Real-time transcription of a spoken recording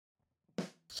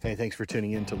Hey, thanks for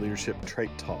tuning in to Leadership Trait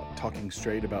Talk, talking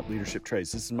straight about leadership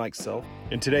traits. This is Mike Self.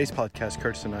 In today's podcast,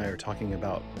 Curtis and I are talking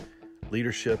about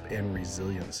leadership and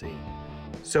resiliency.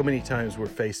 So many times we're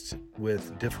faced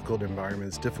with difficult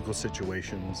environments, difficult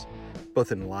situations,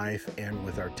 both in life and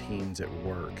with our teams at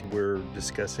work. We're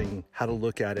discussing how to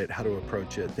look at it, how to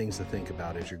approach it, things to think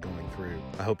about as you're going through.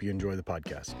 I hope you enjoy the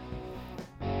podcast.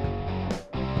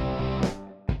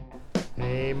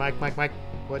 Hey, Mike.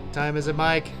 What time is it,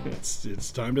 Mike?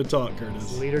 It's time to talk,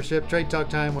 Curtis. Leadership Trait Talk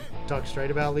time. We'll talk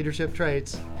straight about leadership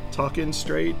traits. Talking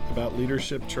straight about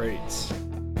leadership traits.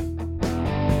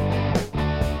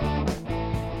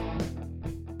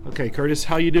 Okay, Curtis,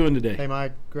 how you doing today? Hey,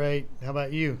 Mike. Great. How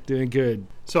about you? Doing good.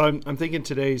 So I'm thinking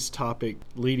today's topic,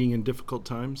 leading in difficult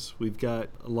times. We've got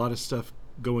a lot of stuff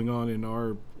going on in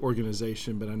our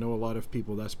organization, but I know a lot of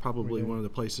people, that's probably one of the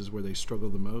places where they struggle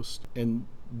the most. And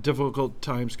difficult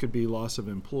times could be loss of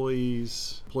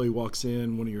employees. Employee walks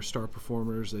in, one of your star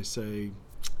performers, they say,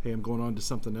 hey, I'm going on to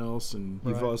something else. And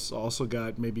you've also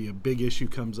got maybe a big issue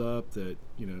comes up that,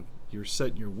 you're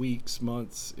setting your weeks,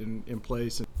 months in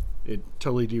place, and it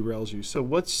totally derails you. So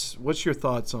what's your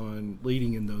thoughts on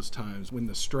leading in those times when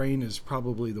the strain is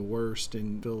probably the worst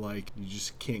and feel like you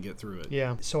just can't get through it?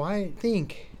 Yeah. So I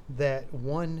think that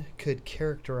one could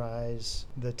characterize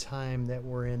the time that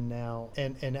we're in now,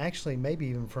 and actually maybe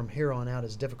even from here on out,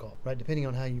 as difficult, right? Depending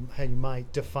on how you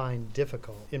might define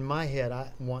difficult. In my head,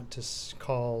 I want to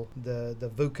call the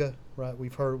VUCA, right?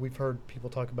 We've heard people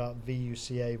talk about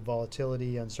VUCA: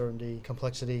 volatility, uncertainty,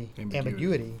 complexity,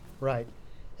 ambiguity, right?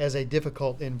 As a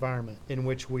difficult environment in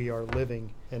which we are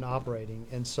living and operating.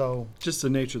 And so just the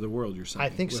nature of the world, you're saying. I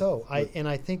think so. I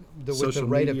think with the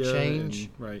rate of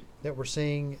change that we're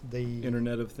seeing, the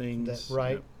Internet of Things,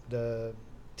 the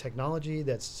technology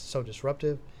that's so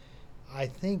disruptive, I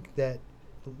think that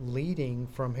leading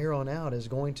from here on out is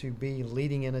going to be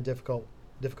leading in a difficult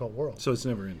world. So it's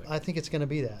never ending. I think it's going to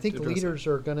be that. I think leaders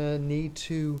are going to need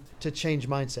to change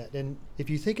mindset. And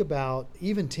if you think about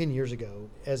even 10 years ago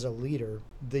as a leader,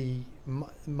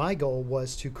 my goal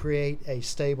was to create a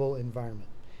stable environment.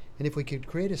 And if we could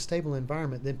create a stable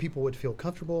environment, then people would feel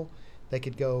comfortable. They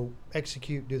could go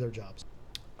execute, do their jobs.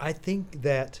 I think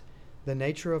that the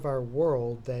nature of our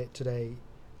world today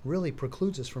really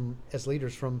precludes us as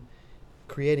leaders from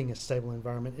creating a stable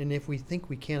environment. And if we think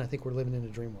we can, I think we're living in a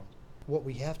dream world. What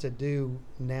we have to do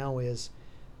now is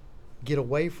get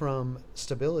away from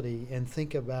stability and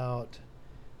think about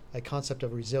a concept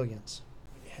of resilience.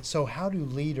 So how do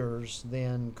leaders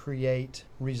then create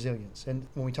resilience? And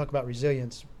when we talk about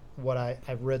resilience,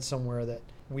 I've read somewhere that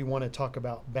we want to talk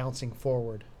about bouncing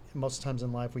forward. Most times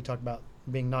in life we talk about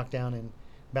being knocked down and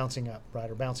bouncing up, right?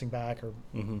 Or bouncing back or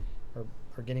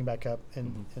getting back up.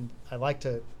 And I like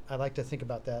to think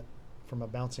about that from a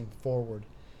bouncing forward.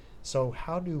 So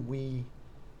how do we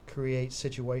create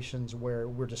situations where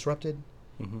we're disrupted,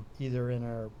 either in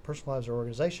our personal lives or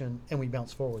organization, and we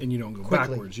bounce forward? And you don't go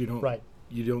quickly. Backwards.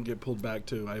 You don't get pulled back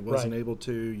to, I wasn't able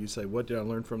to. You say, what did I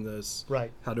learn from this?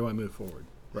 Right. How do I move forward?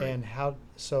 Right. And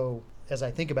so as I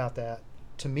think about that,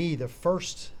 to me, the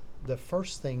first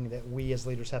thing that we as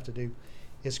leaders have to do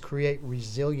is create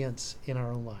resilience in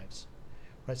our own lives.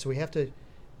 Right. So we have to,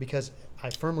 because I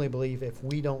firmly believe if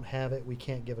we don't have it, we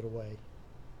can't give it away.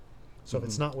 So if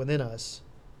it's not within us,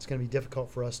 it's going to be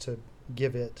difficult for us to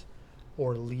give it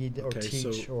or lead or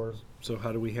teach. So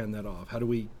how do we hand that off?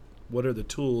 What are the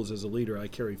tools as a leader I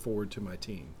carry forward to my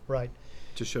team? Right.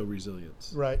 To show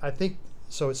resilience. Right. I think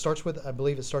so. I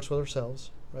believe it starts with ourselves.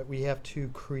 Right. We have to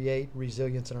create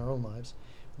resilience in our own lives.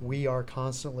 We are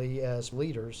constantly, as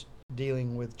leaders,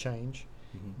 dealing with change,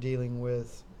 dealing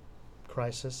with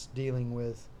crisis, dealing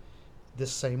with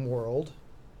this same world.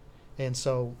 And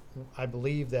so I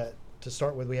believe that to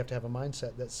start with, we have to have a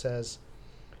mindset that says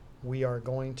we are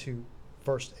going to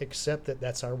first accept that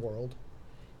that's our world,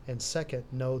 and second,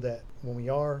 know that when we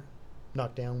are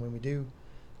knocked down, when we do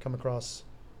come across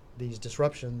these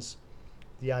disruptions,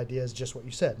 the idea is just what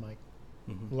you said, Mike.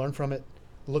 Learn from it,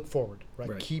 look forward,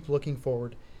 right? Keep looking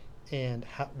forward, and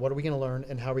what are we going to learn,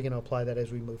 and how are we going to apply that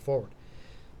as we move forward?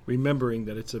 Remembering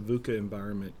that it's a VUCA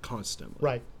environment constantly.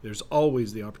 Right. There's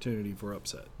always the opportunity for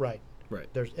upset. Right.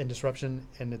 There's disruption,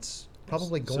 and it's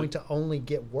probably going to only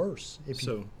get worse if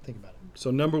you think about it.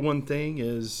 So number one thing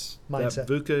is mindset.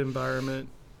 That VUCA environment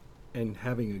and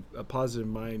having a positive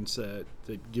mindset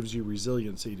that gives you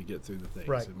resiliency to get through the things.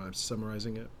 Right. Am I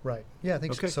summarizing it? Right. Yeah, I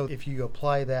think so. So if you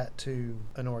apply that to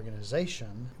an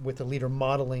organization with the leader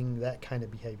modeling that kind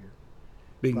of behavior.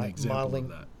 Being an example of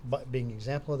that. Being an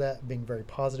example of that, being very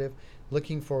positive,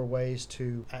 looking for ways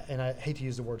to, and I hate to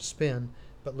use the word spin,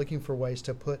 but looking for ways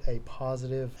to put a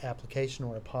positive application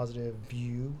or a positive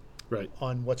view right.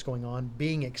 on what's going on,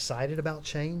 being excited about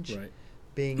change, Right.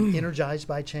 being energized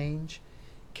by change,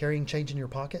 carrying change in your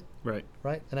pocket. Right.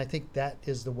 Right. And I think that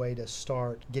is the way to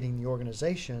start getting the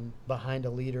organization behind a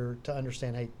leader to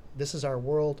understand, hey, this is our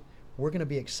world. We're going to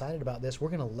be excited about this. We're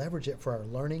going to leverage it for our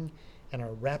learning and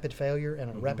our rapid failure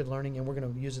and our rapid learning, and we're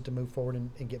going to use it to move forward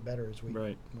and get better as we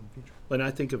right. move in the future. And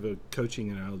I think of a coaching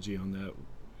analogy on that,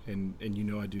 and you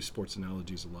know I do sports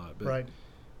analogies a lot. But right.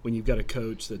 when you've got a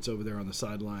coach that's over there on the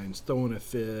sidelines throwing a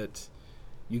fit,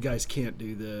 you guys can't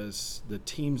do this. The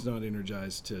team's not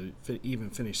energized to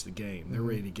even finish the game. They're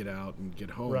ready to get out and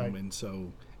get home. Right.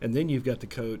 And then you've got the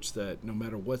coach that no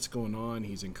matter what's going on,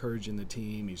 he's encouraging the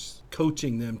team. He's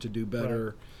coaching them to do better,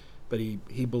 right. But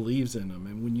he believes in them.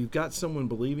 And when you've got someone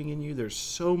believing in you, there's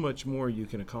so much more you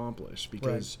can accomplish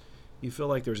because right. you feel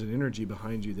like there's an energy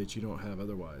behind you that you don't have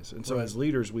otherwise. And so right. as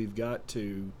leaders, we've got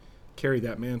to carry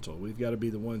that mantle. We've got to be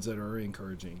the ones that are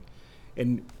encouraging.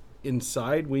 And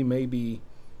inside, we may be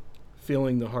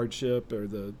feeling the hardship or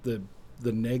the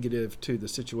negative to the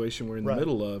situation we're in right. the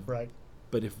middle of. Right.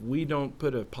 But if we don't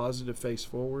put a positive face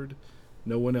forward,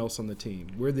 no one else on the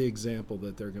team. We're the example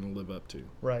that they're going to live up to.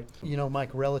 Right. You know, Mike,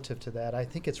 relative to that, I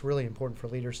think it's really important for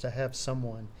leaders to have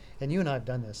someone, and you and I have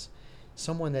done this,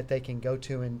 someone that they can go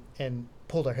to and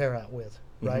pull their hair out with,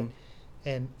 right? Mm-hmm.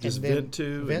 And just then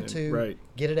vent to, right.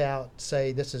 Get it out,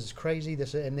 say this is crazy,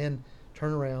 and then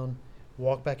turn around,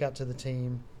 walk back out to the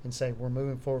team and say, we're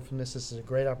moving forward from this. This is a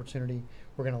great opportunity.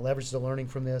 We're going to leverage the learning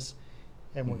from this,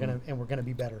 and we're going to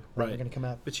be better. Right. We're going to come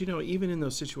out. But you know, even in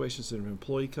those situations that an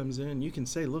employee comes in, you can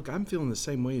say, look, I'm feeling the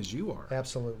same way as you are.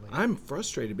 Absolutely. I'm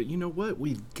frustrated, but you know what?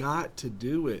 We've got to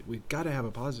do it. We've got to have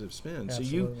a positive spin. Absolutely.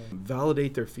 So you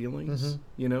validate their feelings,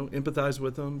 you know, empathize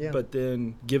with them, but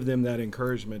then give them that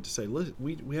encouragement to say, listen,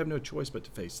 we have no choice but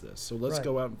to face this. So let's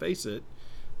go out and face it,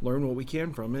 learn what we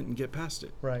can from it, and get past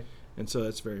it. Right. And so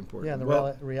that's very important. Yeah, and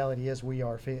the reality is we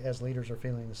are, as leaders, are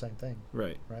feeling the same thing.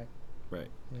 Right. Right. Right.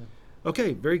 Yeah.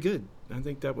 Okay, very good. I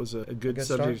think that was a good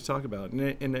subject to talk about.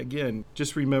 And again,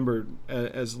 just remember,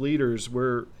 as leaders,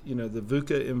 we're, you know, the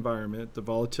VUCA environment, the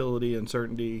volatility,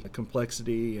 uncertainty,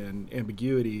 complexity, and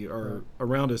ambiguity are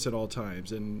around us at all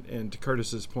times. And to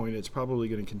Curtis's point, it's probably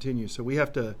going to continue. So we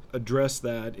have to address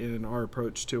that in our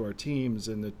approach to our teams,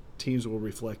 and the teams will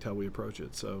reflect how we approach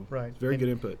it. So very good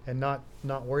input. And not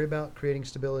worry about creating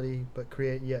stability, but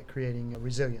creating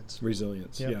resilience.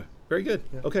 Resilience, yeah. Very good.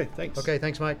 Yep. Okay, thanks. Okay,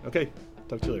 thanks, Mike. Okay,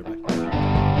 talk to you later. Bye.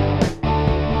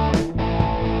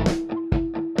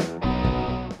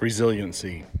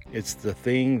 Resiliency. It's the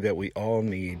thing that we all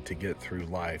need to get through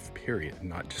life, period,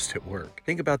 not just at work.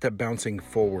 Think about that bouncing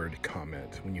forward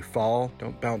comment. When you fall,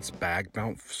 don't bounce back,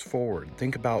 bounce forward.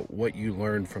 Think about what you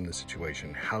learned from the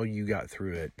situation, how you got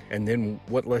through it, and then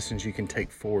what lessons you can take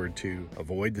forward to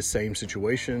avoid the same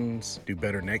situations, do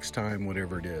better next time,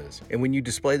 whatever it is. And when you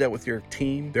display that with your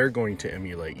team, they're going to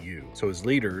emulate you. So as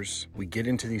leaders, we get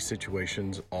into these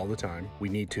situations all the time. We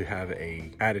need to have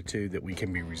an attitude that we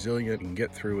can be resilient and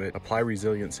get through it, apply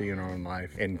resiliency in our own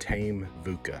life, and tame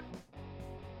VUCA.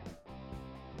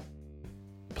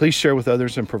 Please share with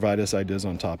others and provide us ideas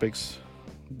on topics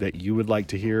that you would like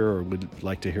to hear or would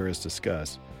like to hear us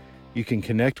discuss. You can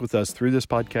connect with us through this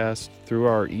podcast, through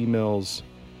our emails,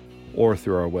 or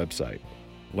through our website,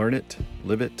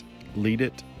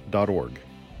 learnit.liveitleadit.org.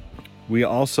 We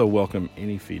also welcome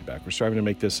any feedback. We're striving to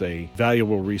make this a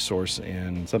valuable resource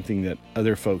and something that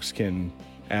other folks can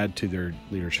add to their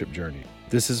leadership journey.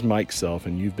 This is Mike Self,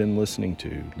 and you've been listening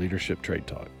to Leadership Trait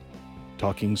Talk,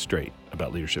 talking straight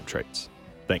about leadership traits.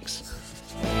 Thanks.